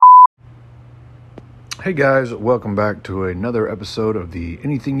Hey guys, welcome back to another episode of the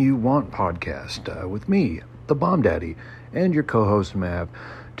Anything You Want podcast with me, the Bomb Daddy, and your co-host Mav.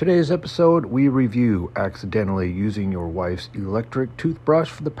 Today's episode, we review accidentally using your wife's electric toothbrush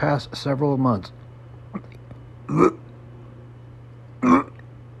for the past several months.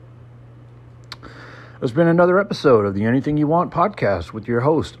 It's been another episode of the Anything You Want podcast with your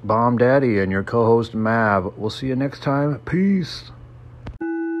host, Bomb Daddy, and your co-host Mav. We'll see you next time. Peace.